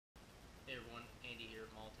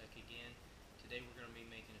Today we're going to be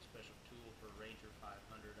making a special tool for Ranger 500.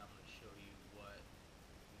 I'm going to show you what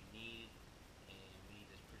we need, and we need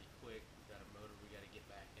this pretty quick. We've got a motor we got to get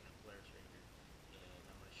back in a Polaris Ranger, and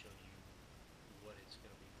I'm going to show you what it's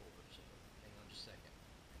going to be for. So hang on just a second.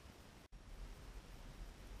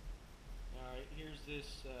 Alright, here's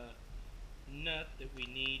this nut that we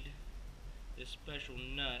need, this special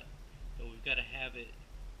nut, but we've got to have it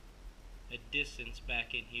a distance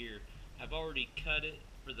back in here. I've already cut it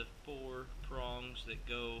for the 4 prongs that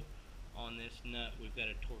go on this nut. We've got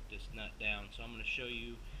to torque this nut down. So I'm going to show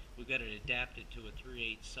you, we've got to adapt it to a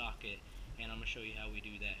 3/8 socket, and I'm going to show you how we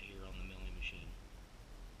do that here on the milling machine.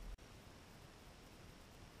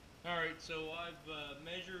 Alright, so I've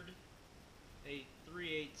measured a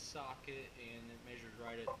 3/8 socket, and it measures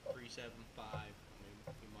right at 375. I mean,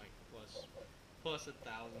 you might plus a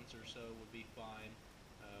thousandths or so would be fine.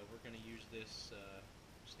 We're going to use this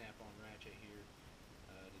snap-on ratchet here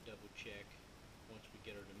to double check once we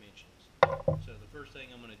get our dimensions. So the first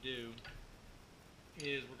thing I'm going to do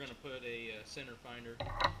is we're going to put a center finder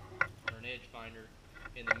or an edge finder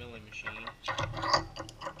in the milling machine, and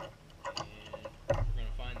we're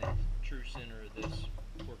going to find the true center of this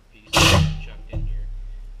workpiece that's chucked in here.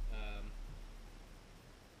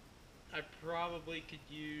 I probably could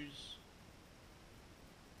use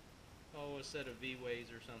a set of V-ways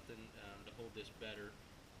or something to hold this better,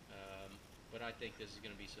 but I think this is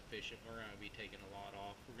going to be sufficient. We're going to be taking a lot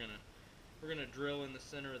off. We're going to drill in the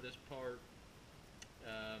center of this part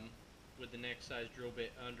with the next size drill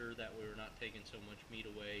bit under. That way we're not taking so much meat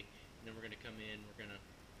away. And then we're going to come in. We're going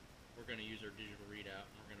to use our digital readout,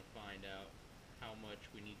 and we're going to find out how much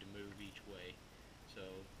we need to move each way. So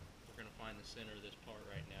we're going to find the center of this part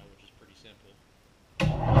right now, which is pretty simple.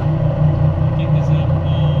 Kick this up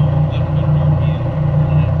all 1100 RPM.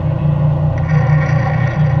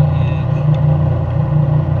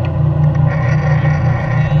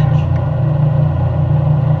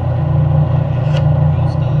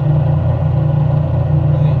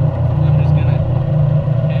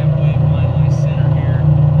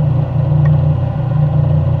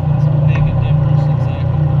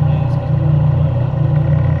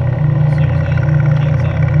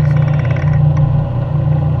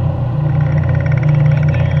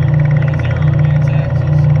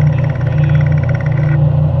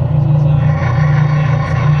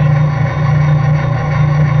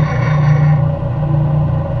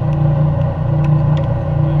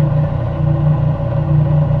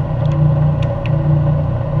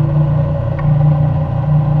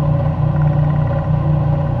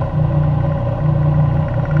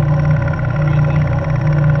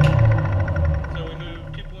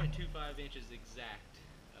 Exact.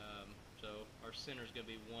 So our center is going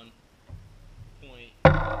to be 1.125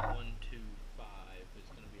 is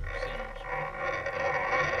going to be our center.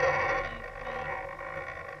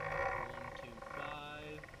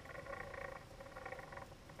 1.125,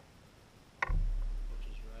 which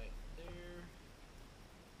is right there.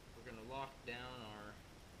 We're going to lock down our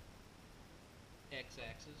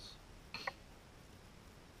x-axis,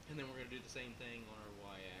 and then we're going to do the same thing on our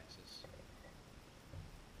y-axis.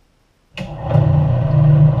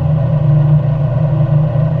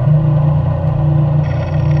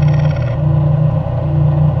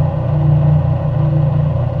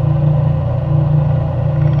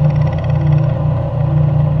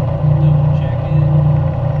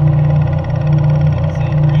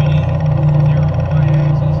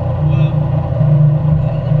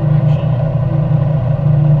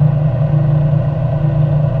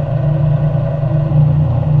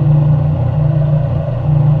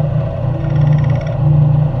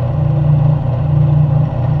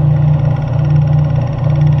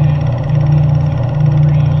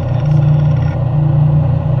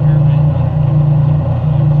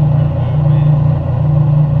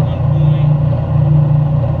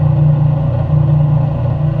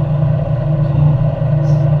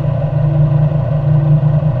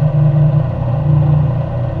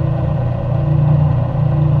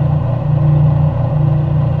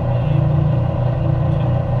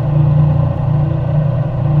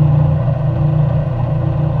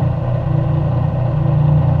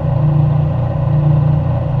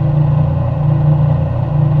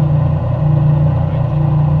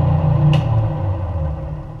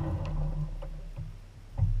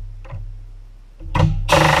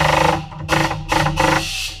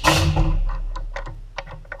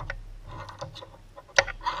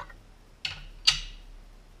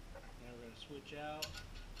 Switch out,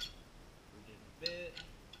 we did a bit,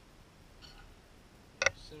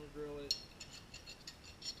 center drill it,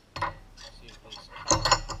 see if this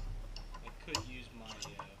talks. I could use my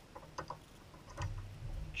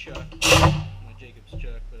chuck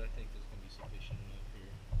chuck, but I think this is going to be sufficient enough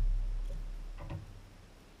here.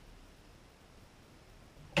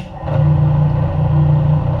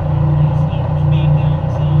 Slow your speed down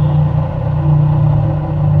some.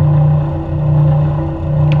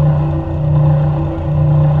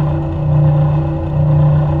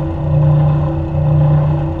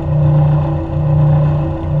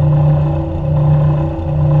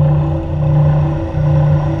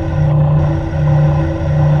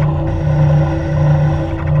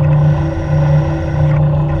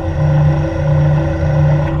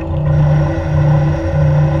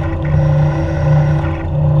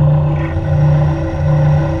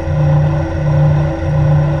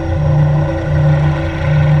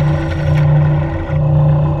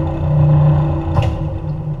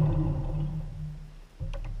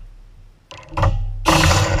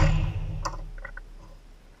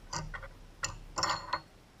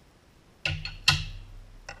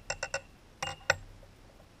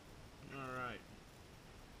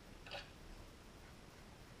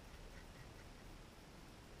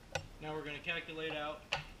 Now we're going to calculate out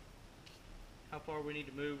how far we need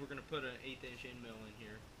to move. We're going to put an 1/8 inch end mill in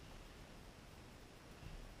here.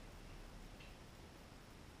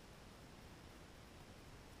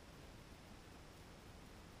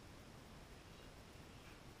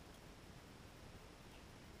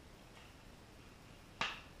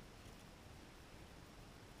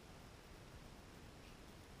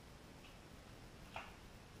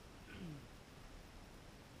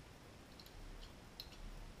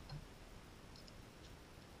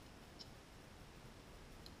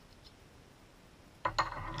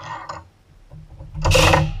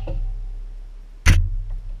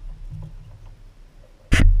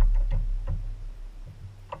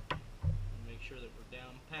 Make sure that we're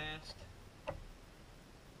down past.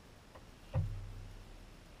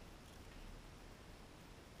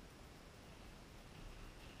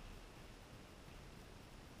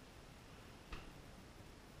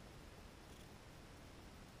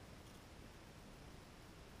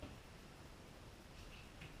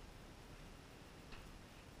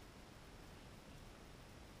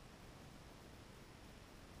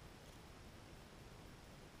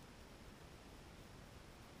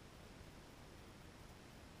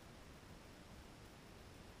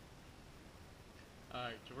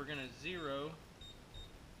 Alright, so we're going to zero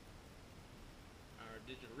our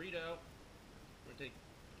digital readout. We're going to take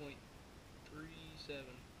 0.375,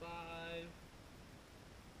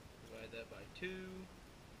 divide that by 2,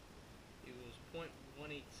 equals 0.1875.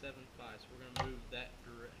 So we're going to move that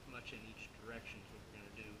much in each direction is what we're going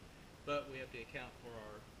to do. But we have to account for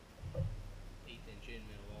our 1/8 inch end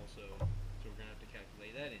mill also, so we're going to have to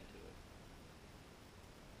calculate that into it.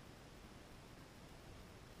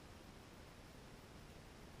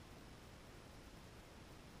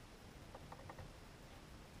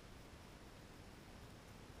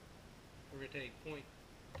 We're going to take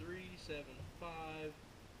 0.375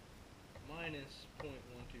 minus 0.125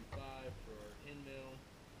 for our end mill,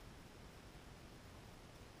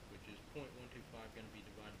 which is 0.125 going to be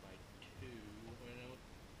divided by 2.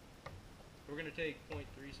 We're going to take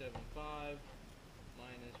 0.375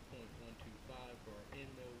 minus 0.125 for our end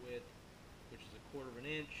mill width, which is 1/4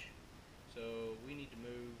 inch. So we need to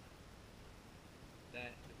move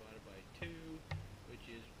that divided by 2, which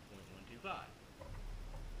is 0.125.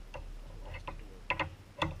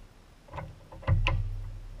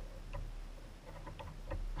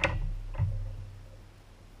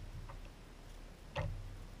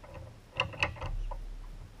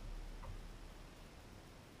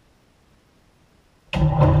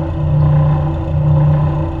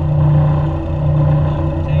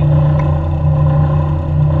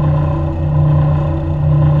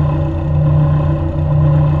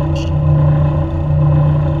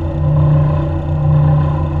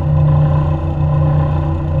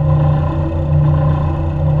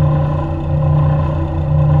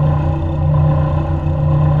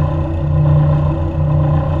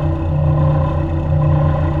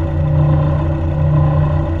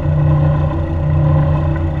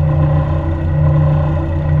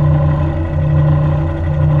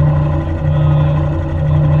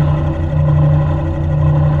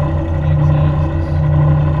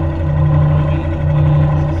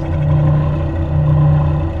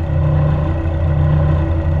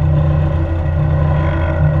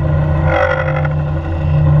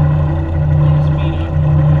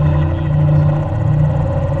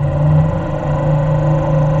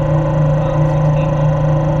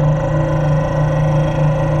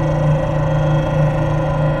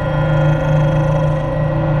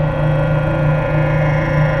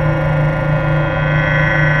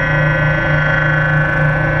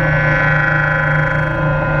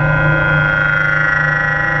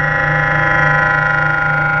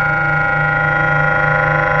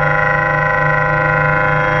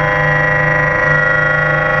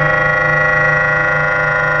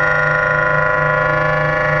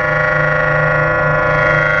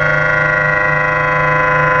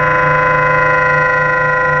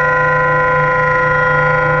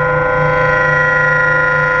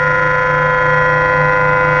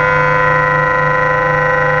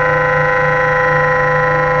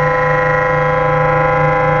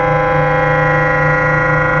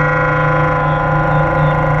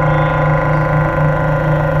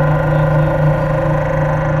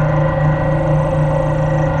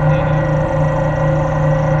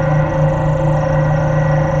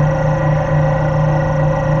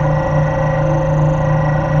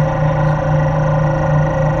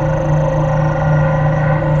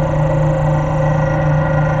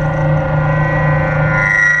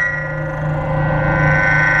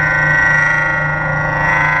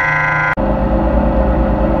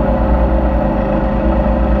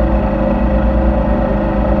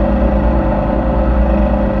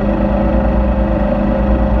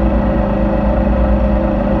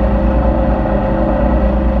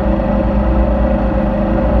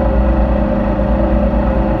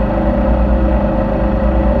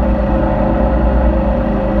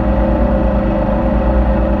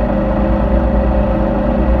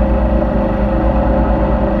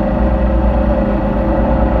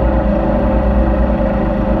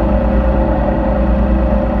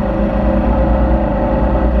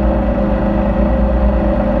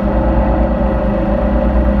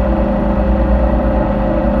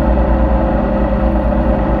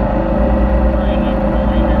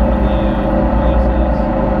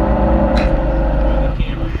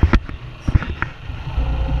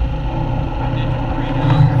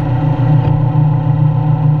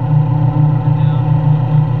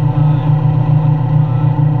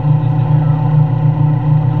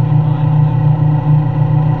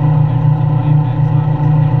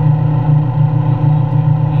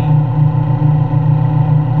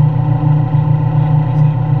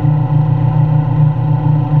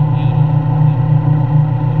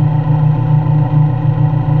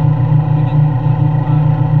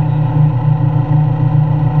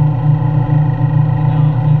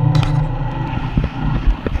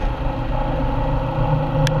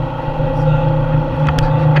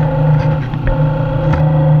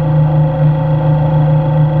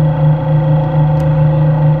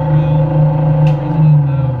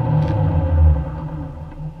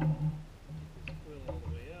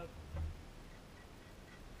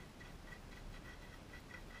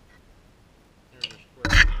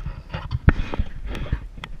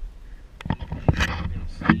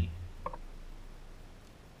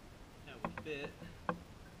 fit.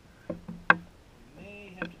 We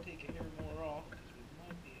may have to take a hair more off because we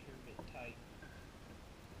might be a hair bit tight.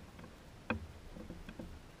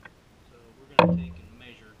 So we're going to take and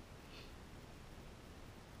measure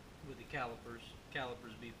with the calipers.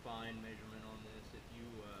 Calipers be fine measurement on this. If you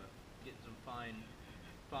get some fine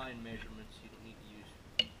measurements, you don't need to use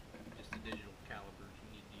just the digital calipers.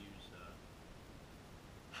 You need to use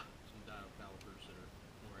some dial calipers that are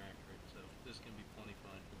more accurate. So this can be plenty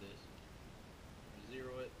fine for this.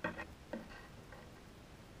 Zero it. And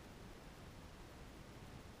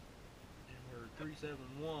we're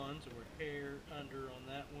 371, so we're hair under on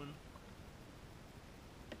that one.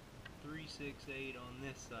 368 on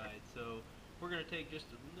this side. So we're going to take just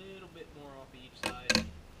a little bit more off each side.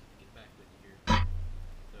 Get back with you here.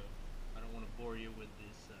 So I don't want to bore you with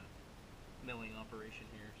this milling operation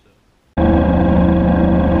here. So.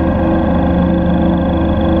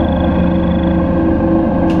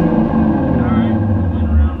 Alright, went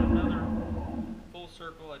around another full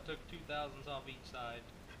circle. I took 2/1000 off each side.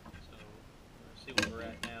 So let's see where we're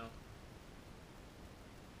at now.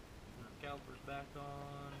 Our calipers back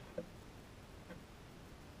on.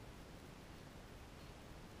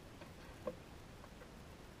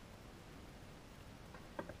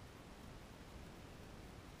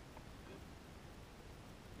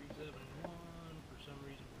 For some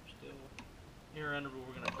reason we're still here under, but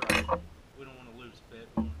we're going to try it. We don't want to lose fit,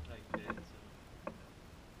 we want to tight fit. So.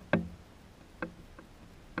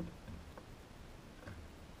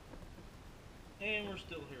 And we're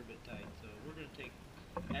still here a bit tight, so we're going to take,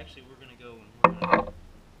 actually we're going to go and we're going to,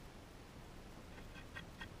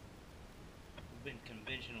 we've been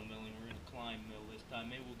conventional milling, we're going to climb mill this time.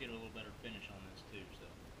 Maybe we'll get a little better finish on this too. So.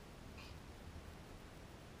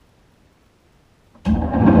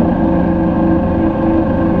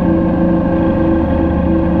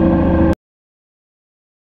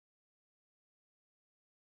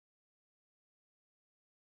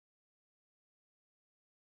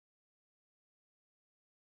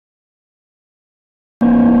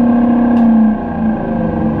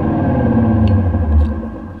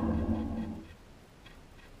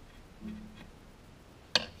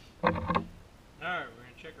 Alright, we're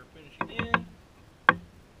going to check our finish again. And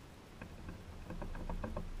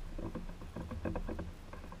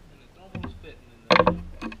it's almost fitting in there.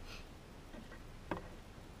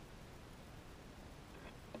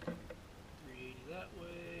 380 that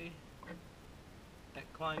way. That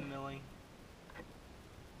climb milling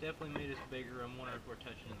definitely made us bigger. I'm wondering if we're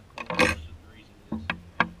touching in the corners. That's the reason is.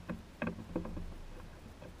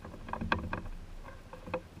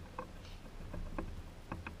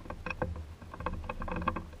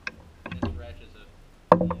 This ratchet's a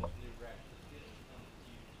almost new ratchet.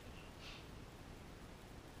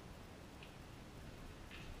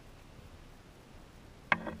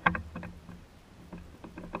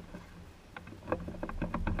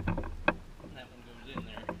 That one goes in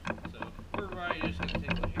there. So we're right, just going to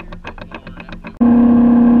take a hair bit more.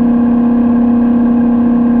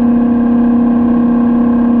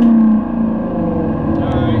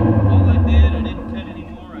 Alright, all I didn't cut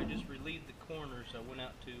anymore. I just relieved the corners. I went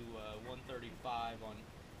out to 135 on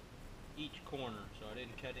each corner, so I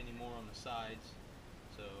didn't cut any more on the sides.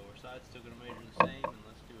 So our side's still going to measure the same, and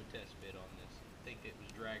let's do a test fit on this. I think it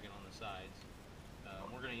was dragging on the sides.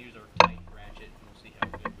 We're going to use our tight ratchet, and we'll see how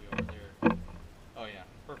good we are there. Oh yeah,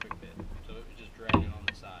 perfect fit. So it was just dragging on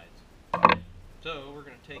the sides. So we're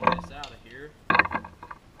going to take this out of here,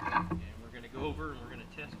 and we're going to go over and we're going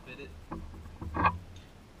to test fit it on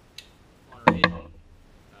our engine.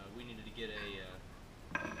 We needed to get a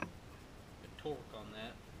torque on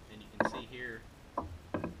that, and you can see here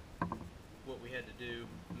what we had to do,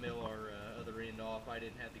 mill our other end off. I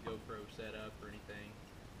didn't have the GoPro set up or anything,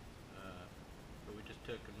 but we just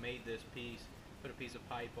took and made this piece, put a piece of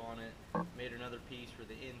pipe on it, made another piece for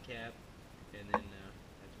the end cap, and then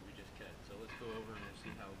that's what we just cut. So let's go over and we'll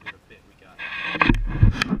see how good a fit we got.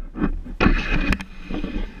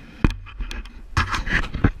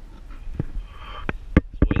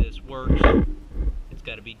 The way this works, it's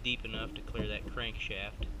got to be deep enough to clear that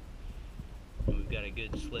crankshaft. And we've got a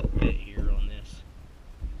good slip fit here on this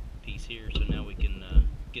piece here, so now we can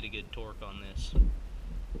get a good torque on this.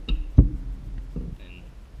 And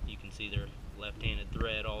you can see their left-handed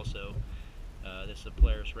thread also. This is a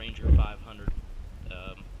Polaris Ranger 500.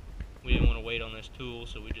 We didn't want to wait on this tool,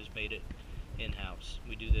 so we just made it in-house.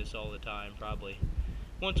 We do this all the time, probably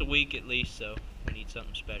once a week at least, so we need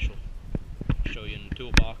something special. I'll show you in the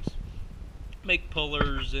toolbox. Make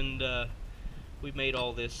pullers, and we made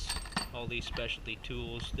all these specialty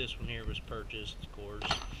tools. This one here was purchased, of course.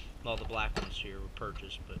 All the black ones here were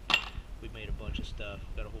purchased, but We made a bunch of stuff.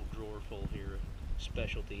 Got a whole drawer full here.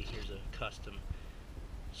 Specialty. Here's a custom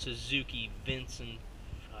Suzuki Vincent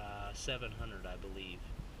 700, I believe.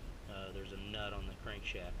 There's a nut on the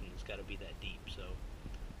crankshaft, and it's got to be that deep. So,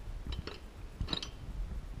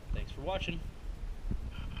 thanks for watching.